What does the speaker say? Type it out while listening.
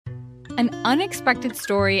An unexpected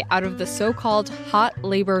story out of the so-called hot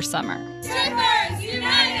labor summer. Strippers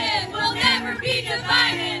united will never be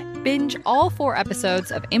divided. Binge all 4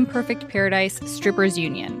 episodes of Imperfect Paradise Strippers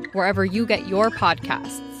Union, wherever you get your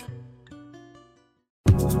podcasts.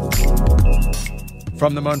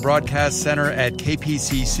 From the Moen Broadcast Center at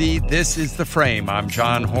KPCC, this is The Frame. I'm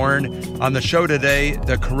John Horn. On the show today,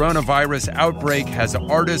 the coronavirus outbreak has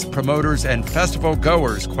artists, promoters, and festival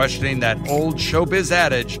goers questioning that old showbiz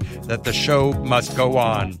adage that the show must go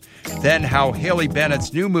on. Then how Haley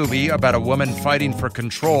Bennett's new movie about a woman fighting for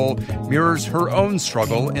control mirrors her own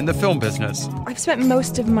struggle in the film business. I've spent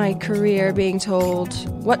most of my career being told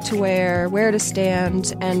what to wear, where to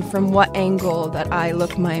stand, and from what angle that I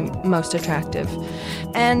look my most attractive.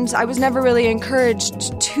 And I was never really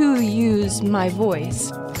encouraged to use my voice.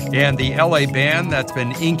 And the LA band that's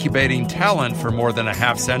been incubating talent for more than a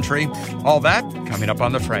half century. All that coming up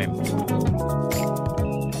on The Frame.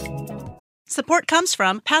 Support comes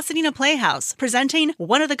from Pasadena Playhouse, presenting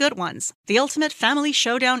One of the Good Ones. The ultimate family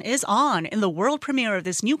showdown is on in the world premiere of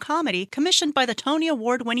this new comedy commissioned by the Tony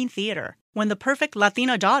Award-winning theater. When the perfect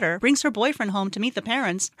Latina daughter brings her boyfriend home to meet the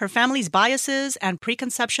parents, her family's biases and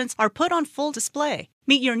preconceptions are put on full display.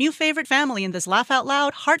 Meet your new favorite family in this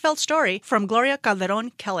laugh-out-loud, heartfelt story from Gloria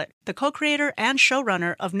Calderon-Kellett, the co-creator and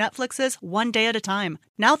showrunner of Netflix's One Day at a Time.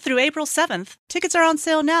 Now through April 7th, tickets are on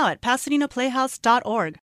sale now at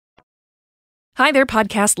PasadenaPlayhouse.org. Hi there,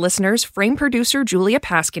 podcast listeners. Frame producer Julia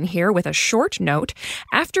Paskin here with a short note.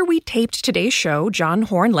 After we taped today's show, John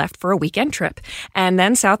Horn left for a weekend trip, and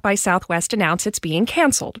then South by Southwest announced it's being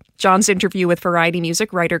canceled. John's interview with Variety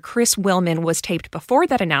music writer Chris Willman was taped before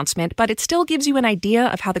that announcement, but it still gives you an idea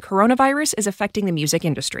of how the coronavirus is affecting the music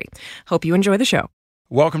industry. Hope you enjoy the show.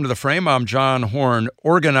 Welcome to The Frame. I'm John Horn.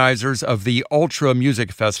 Organizers of the Ultra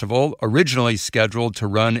Music Festival, originally scheduled to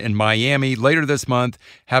run in Miami later this month,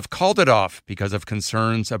 have called it off because of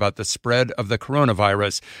concerns about the spread of the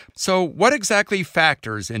coronavirus. So what exactly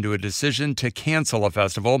factors into a decision to cancel a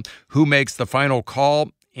festival? Who makes the final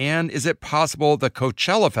call? And is it possible the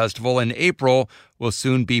Coachella Festival in April will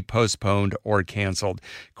soon be postponed or canceled?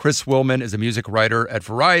 Chris Willman is a music writer at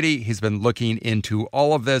Variety. He's been looking into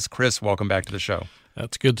all of this. Chris, welcome back to the show.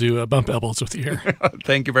 That's good to bump elbows with you here.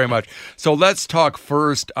 Thank you very much. So let's talk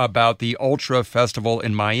first about the Ultra Festival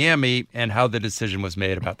in Miami and how the decision was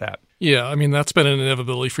made about that. Yeah, I mean, that's been an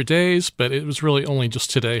inevitability for days, but it was really only just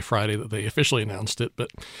today, Friday, that they officially announced it.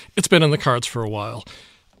 But it's been in the cards for a while.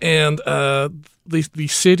 And the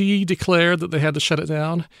city declared that they had to shut it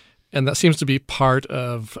down, and that seems to be part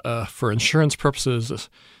of, for insurance purposes,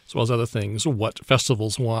 as well as other things, what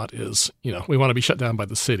festivals want is, we want to be shut down by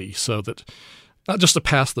the city so that not just to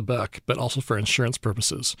pass the buck, but also for insurance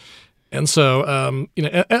purposes. And so,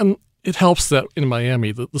 and it helps that in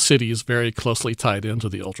Miami, the city is very closely tied into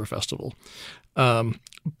the Ultra Festival.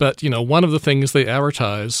 But, one of the things they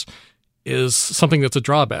advertise is something that's a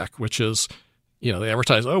drawback, which is, they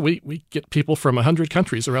advertise, we get people from 100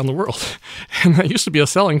 countries around the world. And that used to be a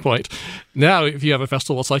selling point. Now, if you have a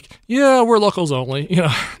festival, it's like, yeah, we're locals only,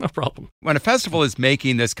 no problem. When a festival is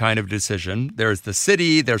making this kind of decision, there's the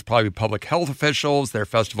city, there's probably public health officials, there are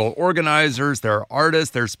festival organizers, there are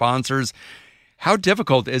artists, there are sponsors. How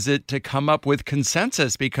difficult is it to come up with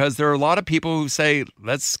consensus? Because there are a lot of people who say,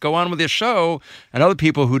 let's go on with this show, and other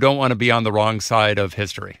people who don't want to be on the wrong side of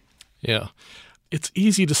history. Yeah. It's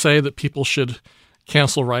easy to say that people should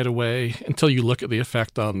cancel right away until you look at the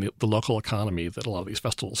effect on the local economy that a lot of these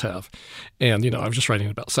festivals have. And, I was just writing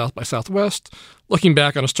about South by Southwest, looking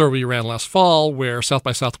back on a story we ran last fall where South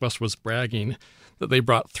by Southwest was bragging that they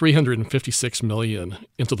brought $356 million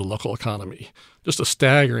into the local economy. Just a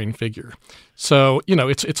staggering figure. So,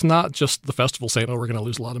 it's not just the festival saying, we're going to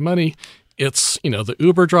lose a lot of money. It's, the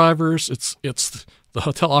Uber drivers, it's the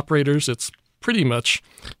hotel operators, it's pretty much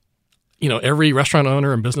every restaurant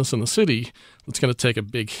owner and business in the city that's going to take a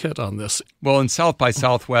big hit on this. Well, and South by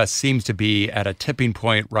Southwest seems to be at a tipping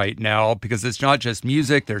point right now because it's not just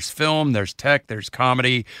music. There's film, there's tech, there's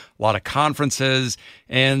comedy, a lot of conferences,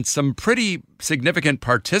 and some pretty significant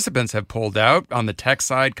participants have pulled out. On the tech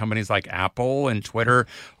side, companies like Apple and Twitter,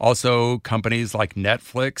 also companies like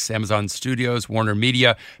Netflix, Amazon Studios, Warner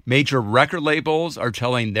Media. Major record labels are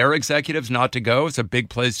telling their executives not to go. It's a big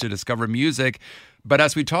place to discover music. But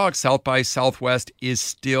as we talk, South by Southwest is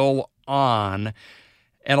still on.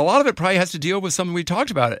 And a lot of it probably has to deal with something we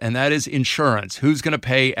talked about, and that is insurance. Who's going to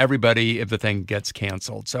pay everybody if the thing gets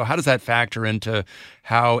canceled? So how does that factor into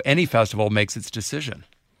how any festival makes its decision?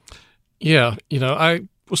 Yeah, I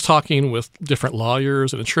was talking with different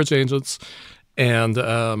lawyers and insurance agents, and,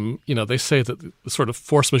 they say that the sort of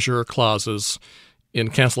force majeure clauses in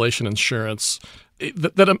cancellation insurance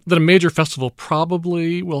that a major festival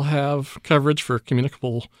probably will have coverage for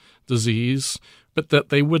communicable disease, but that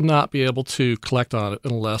they would not be able to collect on it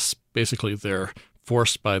unless basically they're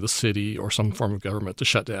forced by the city or some form of government to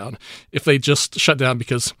shut down. If they just shut down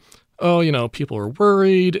because, people are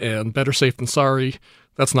worried and better safe than sorry,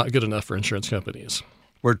 that's not good enough for insurance companies.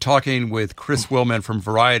 We're talking with Chris Willman from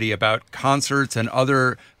Variety about concerts and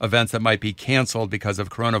other events that might be canceled because of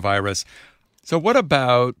coronavirus. So what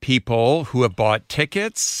about people who have bought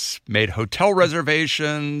tickets, made hotel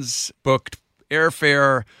reservations, booked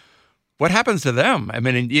airfare? What happens to them? I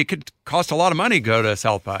mean, it could cost a lot of money to go to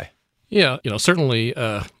South by. Yeah, certainly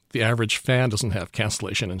the average fan doesn't have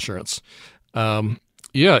cancellation insurance.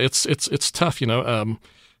 It's tough,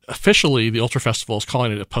 Officially, the Ultra Festival is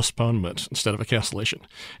calling it a postponement instead of a cancellation.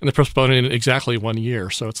 And they're postponing it exactly 1 year.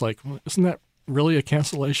 So it's like, well, isn't that really a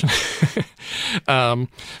cancellation?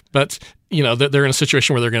 But, they're in a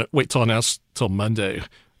situation where they're going to wait till Monday,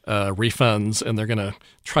 refunds, and they're going to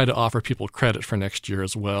try to offer people credit for next year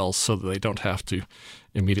as well so that they don't have to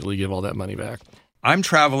immediately give all that money back. I'm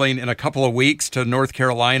traveling in a couple of weeks to North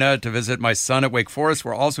Carolina to visit my son at Wake Forest.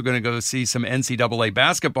 We're also going to go see some NCAA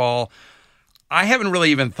basketball. I haven't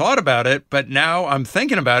really even thought about it, but now I'm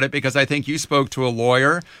thinking about it because I think you spoke to a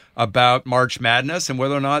lawyer about March Madness and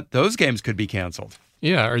whether or not those games could be canceled.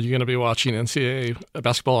 Yeah, are you going to be watching NCAA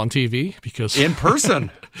basketball on TV? Because in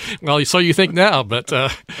person. Well, so you think now, but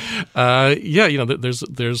there's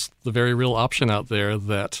the very real option out there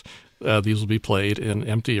that these will be played in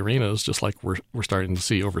empty arenas, just like we're starting to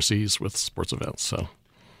see overseas with sports events.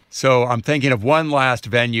 So I'm thinking of one last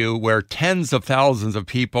venue where tens of thousands of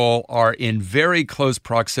people are in very close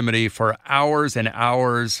proximity for hours and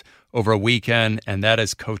hours over a weekend, and that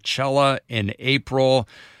is Coachella in April.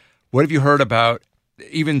 What have you heard about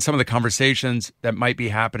even some of the conversations that might be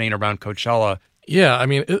happening around Coachella? Yeah, I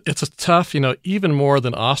mean, it's a tough, even more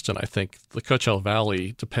than Austin, I think the Coachella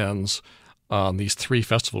Valley depends on these 3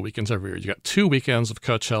 festival weekends every year. You got 2 weekends of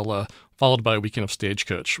Coachella, followed by a weekend of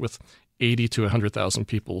Stagecoach with 80 to 100,000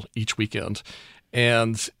 people each weekend.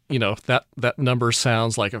 And, that number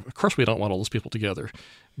sounds like, of course we don't want all those people together.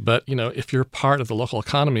 But, if you're part of the local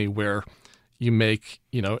economy where you make,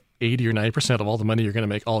 80 or 90% of all the money you're going to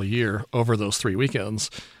make all year over those 3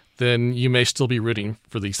 weekends, then you may still be rooting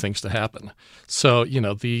for these things to happen. So,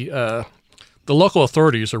 the local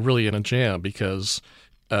authorities are really in a jam because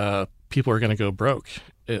people are going to go broke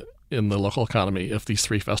in the local economy if these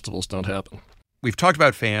 3 festivals don't happen. We've talked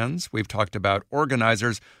about fans. We've talked about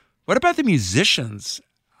organizers. What about the musicians?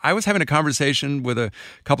 I was having a conversation with a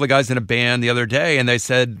couple of guys in a band the other day, and they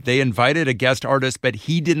said they invited a guest artist, but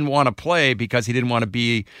he didn't want to play because he didn't want to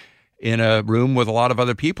be in a room with a lot of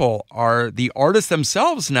other people. Are the artists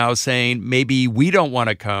themselves now saying, maybe we don't want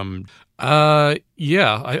to come?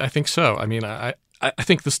 Yeah, I think so. I mean, I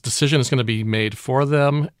think this decision is going to be made for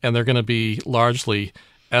them, and they're going to be largely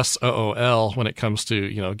SOOL when it comes to,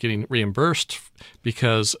 getting reimbursed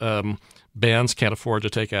because bands can't afford to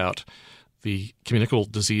take out the communicable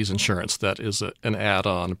disease insurance that is an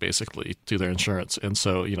add-on basically to their insurance. And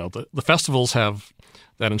so, the festivals have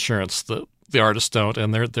that insurance. The artists don't,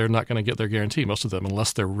 and they're not going to get their guarantee, most of them,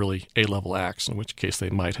 unless they're really A-level acts, in which case they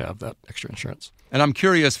might have that extra insurance. And I'm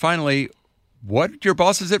curious, finally, what your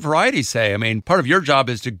bosses at Variety say. I mean, part of your job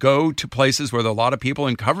is to go to places where there are a lot of people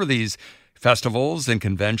and cover these festivals and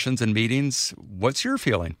conventions and meetings. What's your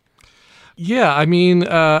feeling? Yeah, I mean,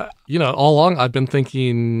 all along I've been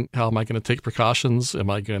thinking, how am I going to take precautions? Am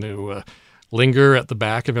I going to linger at the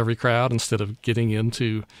back of every crowd instead of getting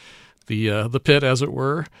into the pit, as it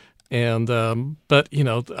were? And but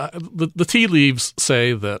the tea leaves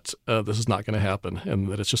say that this is not going to happen, and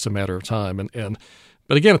that it's just a matter of time.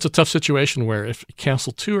 But again, it's a tough situation where if you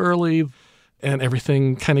cancel too early and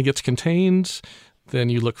everything kind of gets contained, then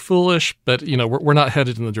you look foolish. But we're not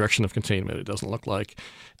headed in the direction of containment. It doesn't look like.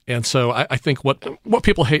 And so I think what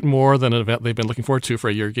people hate more than an event they've been looking forward to for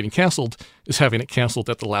a year getting canceled is having it canceled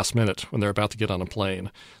at the last minute when they're about to get on a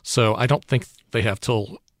plane. So I don't think they have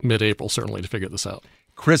till mid-April, certainly, to figure this out.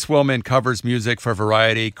 Chris Willman covers music for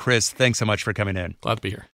Variety. Chris, thanks so much for coming in. Glad to be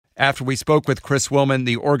here. After we spoke with Chris Willman,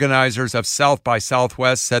 the organizers of South by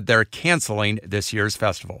Southwest said they're canceling this year's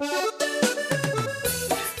festival.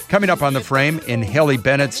 Coming up on The Frame, in Haley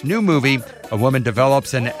Bennett's new movie, a woman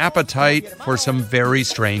develops an appetite for some very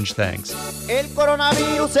strange things. El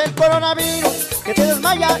coronavirus, que te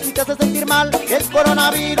desmaya y te hace sentir mal. El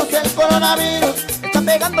coronavirus, está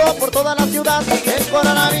pegando por toda la ciudad. El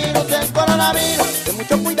coronavirus, ten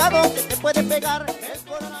mucho cuidado que te puede pegar. El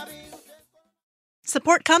coronavirus.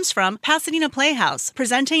 Support comes from Pasadena Playhouse,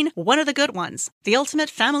 presenting One of the Good Ones. The ultimate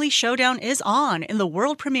family showdown is on in the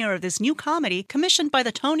world premiere of this new comedy commissioned by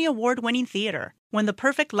the Tony Award-winning theater. When the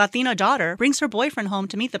perfect Latina daughter brings her boyfriend home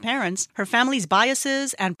to meet the parents, her family's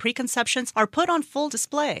biases and preconceptions are put on full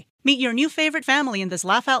display. Meet your new favorite family in this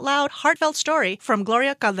laugh-out-loud, heartfelt story from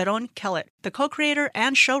Gloria Calderon-Kellett, the co-creator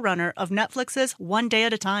and showrunner of Netflix's One Day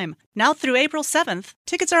at a Time. Now through April 7th,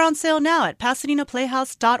 tickets are on sale now at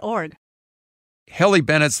PasadenaPlayhouse.org. Haley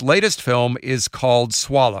Bennett's latest film is called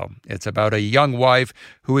Swallow. It's about a young wife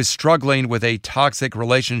who is struggling with a toxic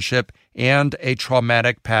relationship and a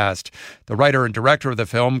traumatic past. The writer and director of the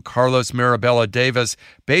film, Carlos Mirabella Davis,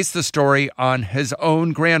 based the story on his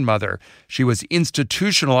own grandmother. She was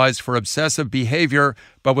institutionalized for obsessive behavior,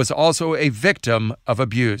 but was also a victim of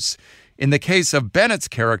abuse. In the case of Bennett's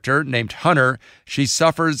character, named Hunter, she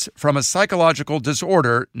suffers from a psychological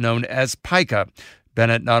disorder known as pica.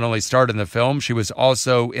 Bennett not only starred in the film, she was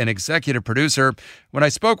also an executive producer. When I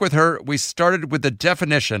spoke with her, we started with the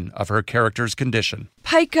definition of her character's condition.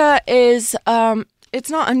 Pica is, it's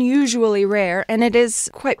not unusually rare, and it is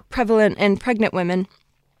quite prevalent in pregnant women.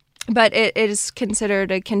 But it is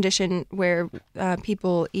considered a condition where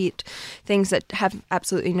people eat things that have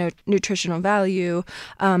absolutely no nutritional value,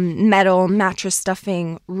 metal, mattress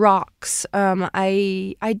stuffing, rocks.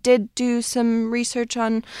 I did do some research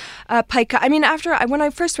on pica. I mean, when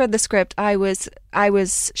I first read the script, I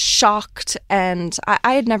was shocked, and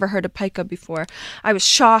I had never heard of pica before. I was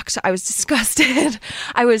shocked. I was disgusted.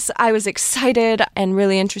 I was excited and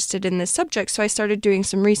really interested in this subject, so I started doing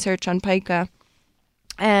some research on pica.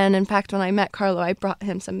 And in fact, when I met Carlo, I brought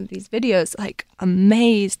him some of these videos, like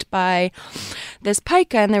amazed by this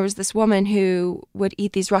pica. And there was this woman who would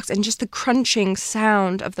eat these rocks and just the crunching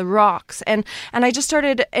sound of the rocks. And I just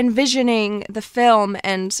started envisioning the film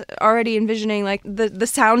and already envisioning like the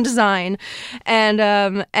sound design and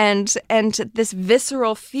this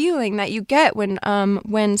visceral feeling that you get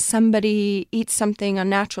when somebody eats something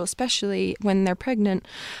unnatural, especially when they're pregnant,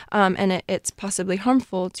 and it's possibly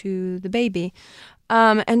harmful to the baby.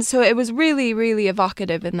 And so it was really, really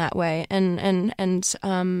evocative in that way, and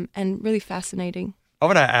really fascinating. I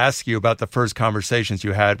want to ask you about the first conversations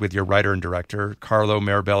you had with your writer and director, Carlo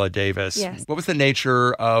Mirabella Davis. Yes. What was the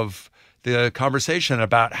nature of the conversation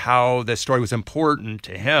about how the story was important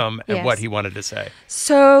to him and what he wanted to say?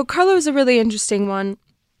 So Carlo is a really interesting one.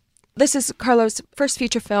 This is Carlo's first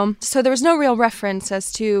feature film, so there was no real reference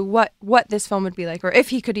as to what this film would be like, or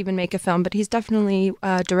if he could even make a film, but he's definitely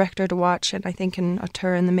a director to watch, and I think an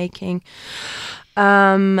auteur in the making.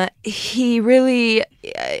 He really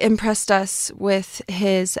impressed us with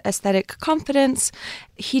his aesthetic confidence.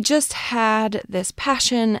 He just had this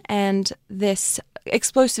passion and this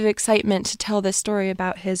explosive excitement to tell this story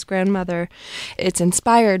about his grandmother. It's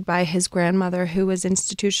inspired by his grandmother, who was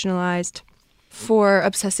institutionalized for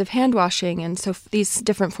obsessive hand washing and so these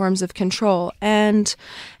different forms of control, and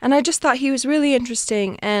I just thought he was really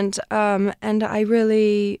interesting, and I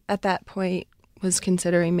really at that point was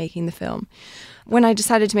considering making the film. When I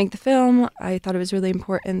decided to make the film, I thought it was really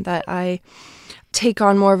important that I take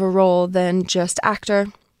on more of a role than just actor.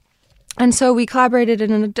 And so we collaborated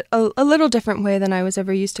in a little different way than I was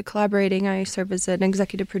ever used to collaborating. I serve as an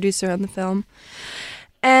executive producer on the film.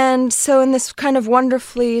 And so in this kind of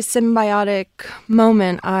wonderfully symbiotic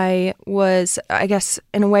moment, I guess,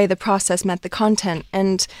 in a way, the process met the content.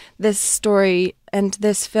 And this story and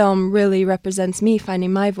this film really represents me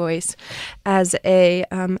finding my voice as a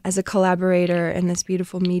collaborator in this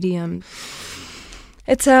beautiful medium.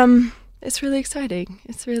 It's really exciting.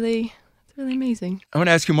 It's really amazing. I want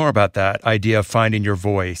to ask you more about that idea of finding your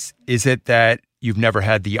voice. Is it that you've never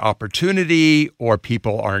had the opportunity, or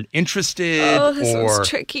people aren't interested? Oh, this one's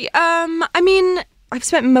tricky. I mean, I've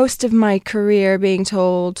spent most of my career being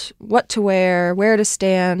told what to wear, where to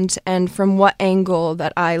stand, and from what angle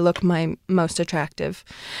that I look my most attractive.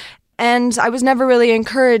 And I was never really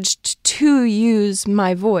encouraged to use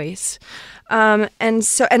my voice. And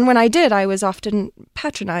when I did, I was often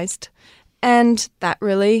patronized. And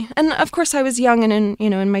of course I was young and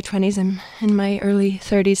in my 20s, I'm in my early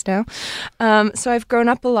 30s now. So I've grown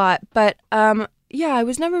up a lot, but I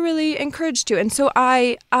was never really encouraged to. And so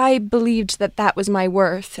I believed that was my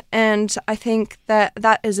worth. And I think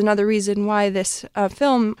that is another reason why this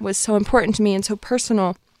film was so important to me and so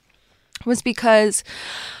personal, was because,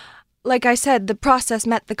 like I said, the process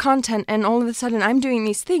met the content, and all of a sudden I'm doing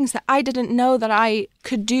these things that I didn't know that I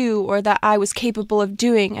could do or that I was capable of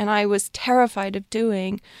doing, and I was terrified of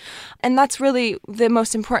doing. And that's really the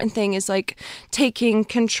most important thing, is like taking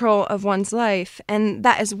control of one's life. And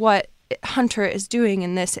that is what Hunter is doing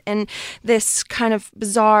in this kind of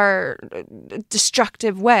bizarre,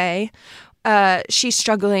 destructive way. She's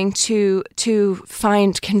struggling to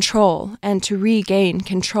find control and to regain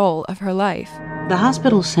control of her life. The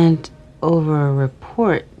hospital sent over a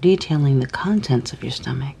report detailing the contents of your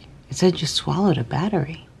stomach. It said you swallowed a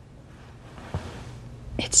battery.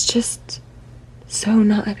 It's just so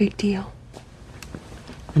not a big deal.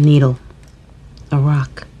 A needle, a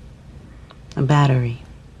rock, a battery.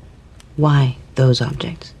 Why those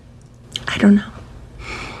objects? I don't know.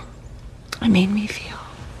 It made me feel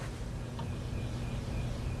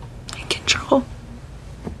in control.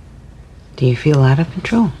 Do you feel out of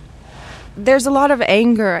control? There's a lot of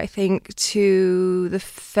anger, I think, to the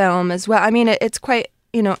film as well. I mean, it's quite,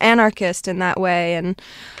 anarchist in that way. And,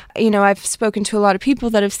 I've spoken to a lot of people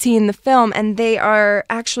that have seen the film, and they are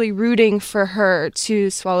actually rooting for her to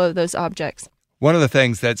swallow those objects. One of the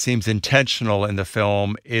things that seems intentional in the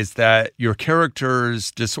film is that your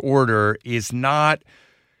character's disorder is not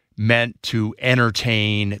meant to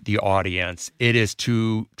entertain the audience. It is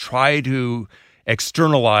to try to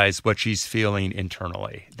externalize what she's feeling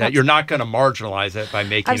internally. That you're not going to marginalize it by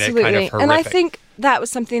making it kind of horrific. And I think that was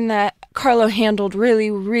something that Carlo handled really,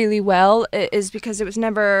 really well, is because it was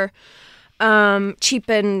never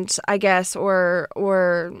cheapened, I guess,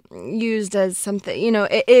 or used as something,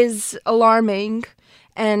 it is alarming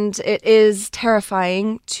and it is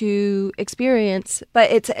terrifying to experience, but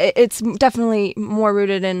it's definitely more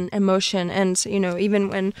rooted in emotion. And, even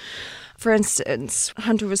when, for instance,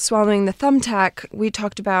 Hunter was swallowing the thumbtack, we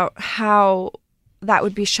talked about how that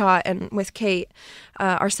would be shot, and with Kate,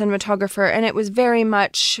 our cinematographer, and it was very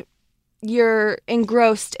much you're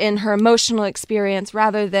engrossed in her emotional experience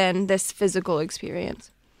rather than this physical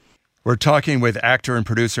experience. We're talking with actor and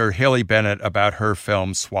producer Haley Bennett about her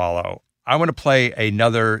film Swallow. I want to play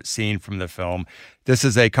another scene from the film. This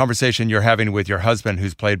is a conversation you're having with your husband,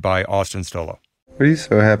 who's played by Austin Stolo. What are you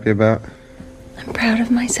so happy about? I'm proud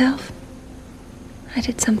of myself. I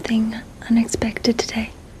did something unexpected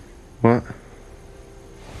today. What?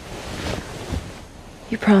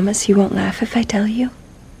 You promise you won't laugh if I tell you?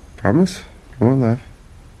 Promise? I won't laugh.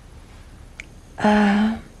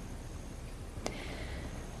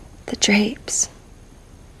 The drapes.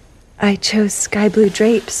 I chose sky blue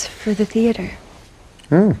drapes for the theater.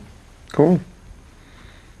 Oh, cool.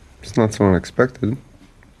 It's not so unexpected.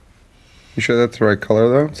 You sure that's the right color,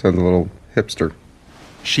 though? Sounds a little hipster.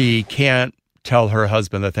 She can't tell her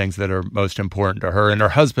husband the things that are most important to her, and her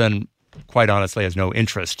husband, quite honestly, has no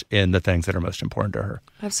interest in the things that are most important to her.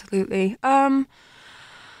 Absolutely.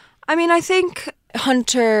 I think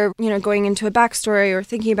Hunter, going into a backstory or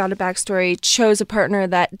thinking about a backstory, chose a partner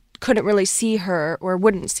that couldn't really see her or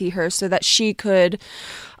wouldn't see her, so that she could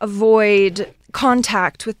avoid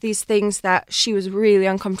contact with these things that she was really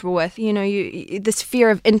uncomfortable with. This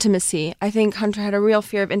fear of intimacy. I think Hunter had a real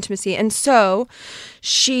fear of intimacy, and so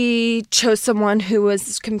she chose someone who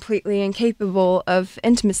was completely incapable of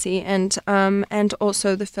intimacy. And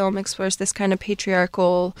also the film explores this kind of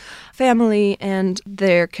patriarchal family and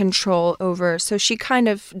their control over. So she kind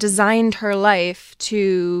of designed her life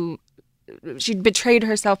to. She betrayed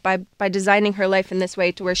herself by designing her life in this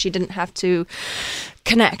way to where she didn't have to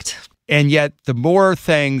connect. And yet, the more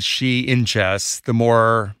things she ingests, the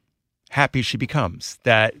more happy she becomes.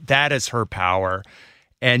 That is her power.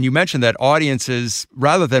 And you mentioned that audiences,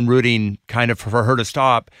 rather than rooting kind of for her to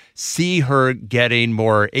stop, see her getting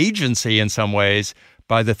more agency in some ways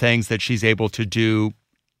by the things that she's able to do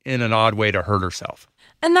in an odd way to hurt herself.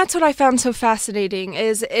 And that's what I found so fascinating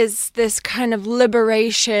is this kind of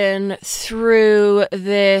liberation through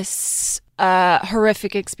this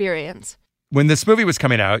horrific experience. When this movie was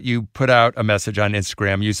coming out, you put out a message on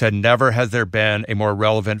Instagram. You said, "Never has there been a more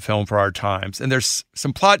relevant film for our times." And there's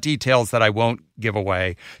some plot details that I won't give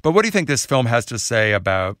away. But what do you think this film has to say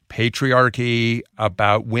about patriarchy,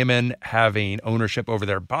 about women having ownership over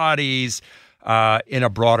their bodies, in a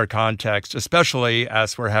broader context, especially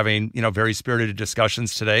as we're having, very spirited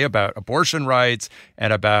discussions today about abortion rights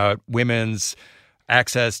and about women's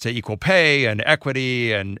access to equal pay and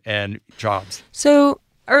equity and jobs? So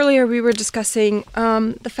earlier we were discussing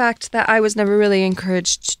the fact that I was never really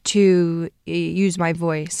encouraged to use my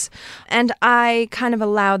voice, and I kind of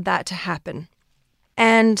allowed that to happen.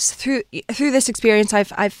 And through this experience,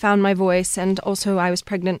 I've found my voice, and also I was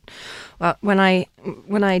pregnant when I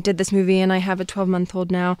did this movie, and I have a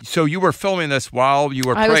 12-month-old now. So you were filming this while you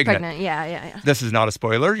were pregnant. I was pregnant, yeah. This is not a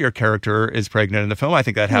spoiler. Your character is pregnant in the film. I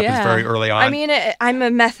think that happens very early on. I mean, I'm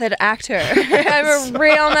a method actor. I'm a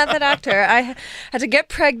real method actor. I had to get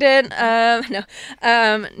pregnant. No.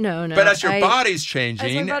 But as your body's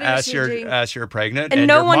changing, as you're pregnant, and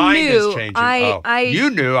no your one mind knew. is changing. You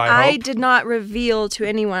knew, I hope. Did not reveal to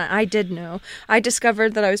anyone. I did know. I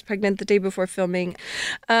discovered that I was pregnant the day before filming.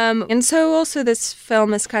 And so also this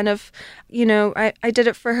film is kind of, I did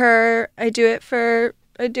it for her. I do it for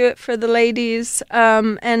the ladies.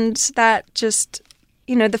 And that just,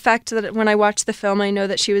 the fact that when I watch the film, I know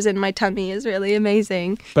that she was in my tummy is really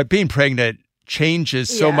amazing. But being pregnant changes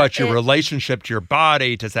so much your relationship to your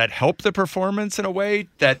body. Does that help the performance in a way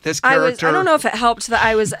that this character... I don't know if it helped that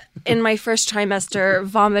I was in my first trimester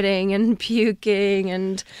vomiting and puking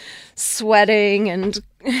and sweating and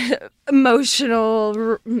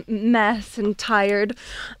emotional mess and tired.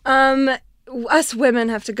 Us women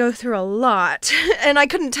have to go through a lot. And I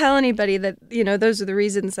couldn't tell anybody that, those are the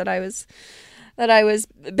reasons that I was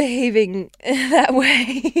behaving that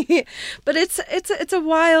way. But it's a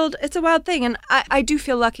wild thing, and I do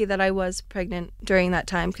feel lucky that I was pregnant during that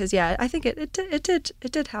time, because I think it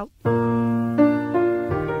did help.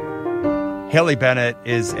 Haley Bennett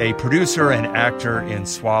is a producer and actor in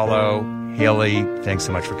Swallow. Haley, thanks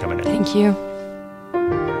so much for coming in. Thank you.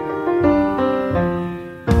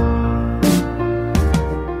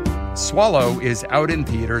 Swallow is out in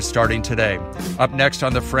theaters starting today. Up next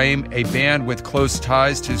on The Frame, a band with close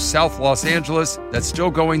ties to South Los Angeles that's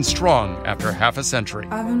still going strong after half a century.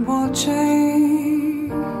 I've been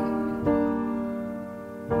watching.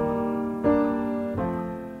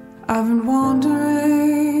 I've been wondering.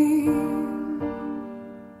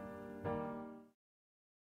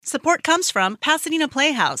 Support comes from Pasadena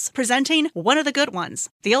Playhouse, presenting One of the Good Ones.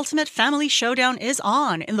 The ultimate family showdown is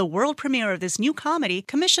on in the world premiere of this new comedy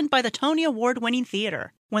commissioned by the Tony Award-winning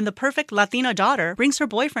theater. When the perfect Latina daughter brings her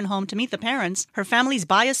boyfriend home to meet the parents, her family's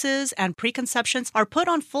biases and preconceptions are put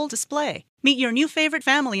on full display. Meet your new favorite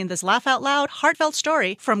family in this laugh-out-loud, heartfelt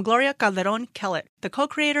story from Gloria Calderon-Kellett, the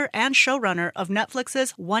co-creator and showrunner of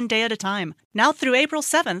Netflix's One Day at a Time. Now through April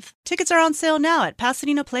 7th, tickets are on sale now at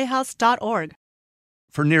PasadenaPlayhouse.org.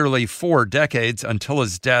 For nearly 4 decades, until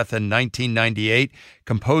his death in 1998,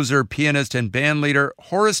 composer, pianist, and bandleader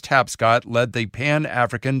Horace Tapscott led the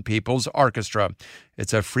Pan-African People's Arkestra.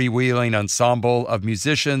 It's a freewheeling ensemble of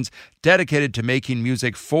musicians dedicated to making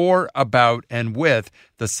music for, about, and with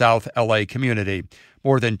the South LA community.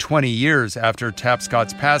 More than 20 years after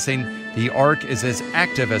Tapscott's passing, the Ark is as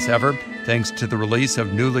active as ever, thanks to the release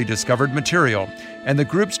of newly discovered material. And the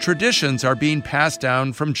group's traditions are being passed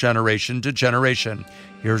down from generation to generation.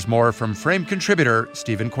 Here's more from Frame contributor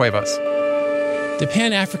Stephen Cuevas. The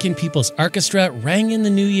Pan-African People's Arkestra rang in the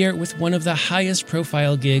new year with one of the highest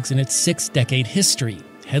profile gigs in its 6-decade history,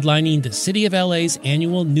 headlining the City of LA's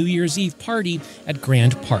annual New Year's Eve party at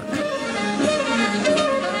Grand Park.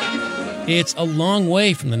 It's a long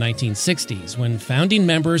way from the 1960s, when founding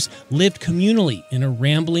members lived communally in a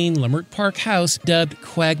rambling Leimert Park house dubbed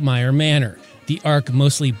Quagmire Manor. The Ark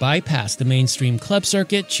mostly bypassed the mainstream club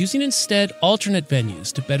circuit, choosing instead alternate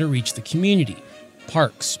venues to better reach the community.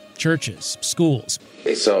 Parks, churches, schools.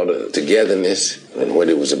 They saw the togetherness and what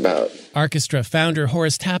it was about. Arkestra founder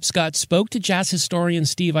Horace Tapscott spoke to jazz historian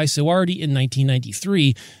Steve Isoardi in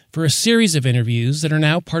 1993 for a series of interviews that are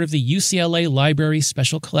now part of the UCLA Library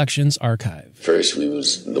Special Collections archive. First, we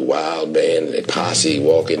was the wild band, the posse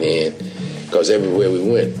walking in, because everywhere we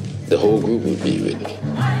went, the whole group would be with me.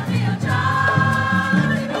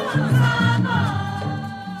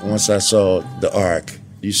 Once I saw the Ark,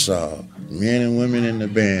 you saw men and women in the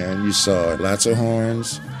band. You saw lots of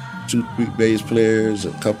horns, 2 bass players,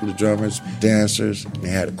 a couple of drummers, dancers. They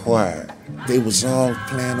had a choir. They was all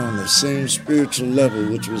playing on the same spiritual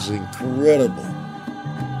level, which was incredible.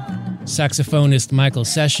 Saxophonist Michael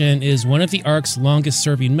Session is one of the Ark's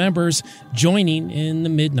longest-serving members, joining in the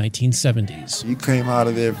mid-1970s. You came out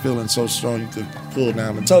of there feeling so strong you could pull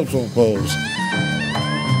down the telephone poles.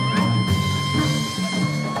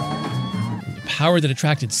 The power that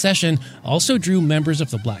attracted Session also drew members of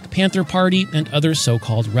the Black Panther Party and other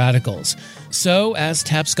so-called radicals. So, as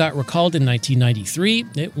Tapscott recalled in 1993,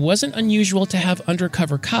 it wasn't unusual to have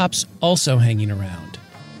undercover cops also hanging around.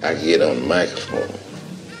 I could get on the microphone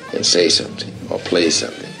and say something or play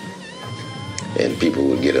something, and people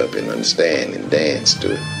would get up and understand and dance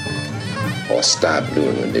to it or stop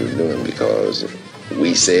doing what they were doing because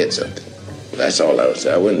we said something. That's all I was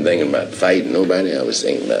saying. I wasn't thinking about fighting nobody. I was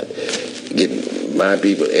thinking about getting my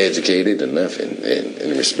people educated enough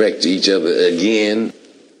and respect each other again.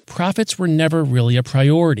 profits were never really a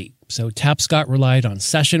priority. So Tapscott relied on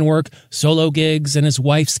session work, solo gigs, and his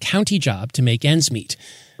wife's county job to make ends meet.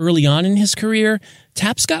 Early on in his career,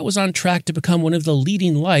 Tapscott was on track to become one of the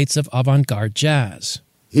leading lights of avant-garde jazz.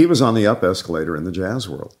 He was on the up escalator in the jazz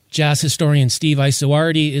world. Jazz historian Steve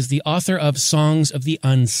Isoardi is the author of Songs of the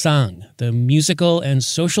Unsung, the musical and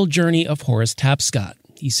social journey of Horace Tapscott.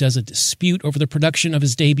 He says a dispute over the production of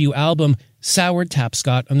his debut album soured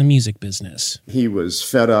Tapscott on the music business. He was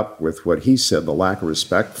fed up with what he said, the lack of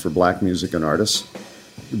respect for black music and artists,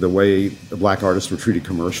 the way the black artists were treated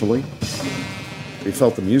commercially. He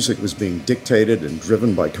felt the music was being dictated and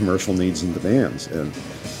driven by commercial needs and demands, and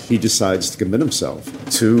he decides to commit himself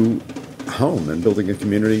to home and building a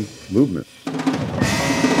community movement.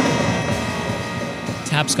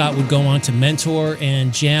 Tapscott would go on to mentor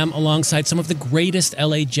and jam alongside some of the greatest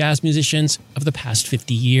LA jazz musicians of the past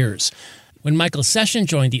 50 years. When Michael Session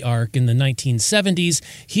joined the Ark in the 1970s,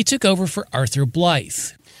 he took over for Arthur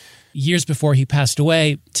Blythe. Years before he passed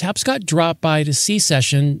away, Tapscott dropped by to see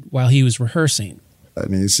Session while he was rehearsing.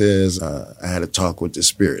 And he says, I had a talk with the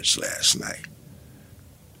spirits last night.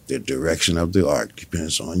 The direction of the Ark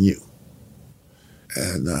depends on you.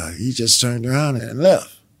 And he just turned around and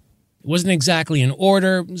left. It wasn't exactly an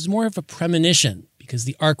order, it was more of a premonition, because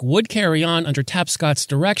the Ark would carry on under Tapscott's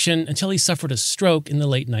direction until he suffered a stroke in the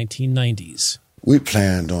late 1990s. We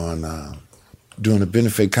planned on doing a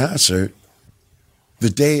benefit concert. The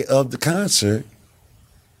day of the concert,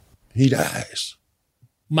 he dies.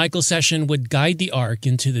 Michael Session would guide the Ark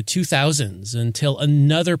into the 2000s until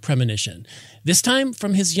another premonition, this time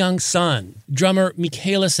from his young son, drummer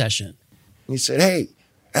Michaela Session. He said, hey,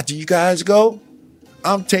 after you guys go,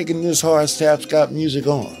 I'm taking this Horace Tapscott music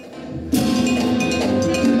on.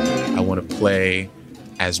 I want to play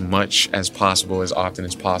as much as possible, as often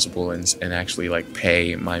as possible, and actually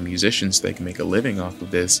pay my musicians so they can make a living off of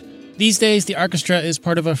this. These days, the Arkestra is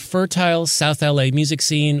part of a fertile South LA music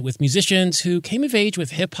scene with musicians who came of age with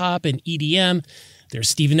hip-hop and EDM. There's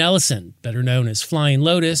Steven Ellison, better known as Flying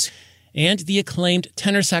Lotus, and the acclaimed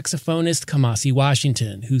tenor saxophonist Kamasi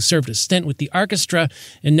Washington, who served a stint with the Arkestra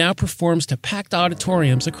and now performs to packed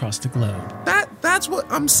auditoriums across the globe. That's what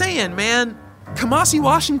I'm saying, man. Kamasi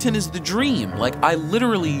Washington is the dream. I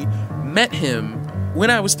literally met him when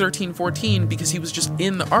I was 13, 14 because he was just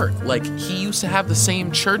in the Ark. He used to have the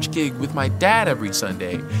same church gig with my dad every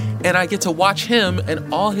Sunday, and I get to watch him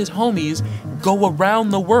and all his homies go around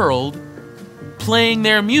the world playing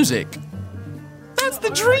their music. That's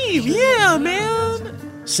the dream, yeah,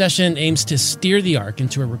 man! Session aims to steer the Ark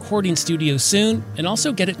into a recording studio soon and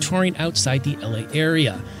also get it touring outside the LA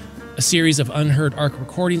area. A series of unheard Ark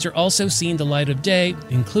recordings are also seeing the light of day,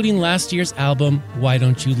 including last year's album, Why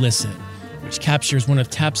Don't You Listen, which captures one of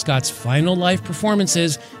Tapscott's final live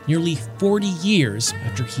performances nearly 40 years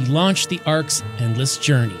after he launched the Ark's endless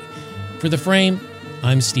journey. For The Frame,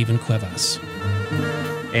 I'm Stephen Cuevas.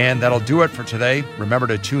 And that'll do it for today. Remember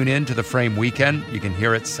to tune in to The Frame Weekend. You can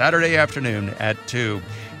hear it Saturday afternoon at 2.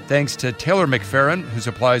 Thanks to Taylor McFerrin, who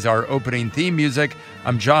supplies our opening theme music.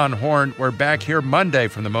 I'm John Horn. We're back here Monday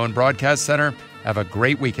from the Moan Broadcast Center. Have a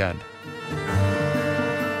great weekend.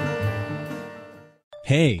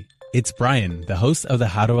 Hey, it's Brian, the host of the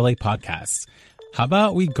How to LA podcast. How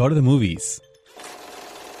about we go to the movies?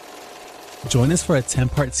 Join us for a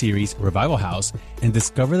 10-part series, Revival House, and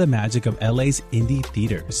discover the magic of LA's indie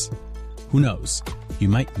theaters. Who knows? You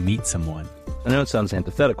might meet someone. I know it sounds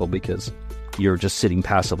antithetical because you're just sitting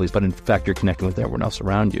passively, but in fact, you're connecting with everyone else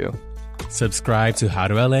around you. Subscribe to How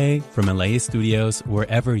to LA from LA Studios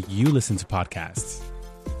wherever you listen to podcasts.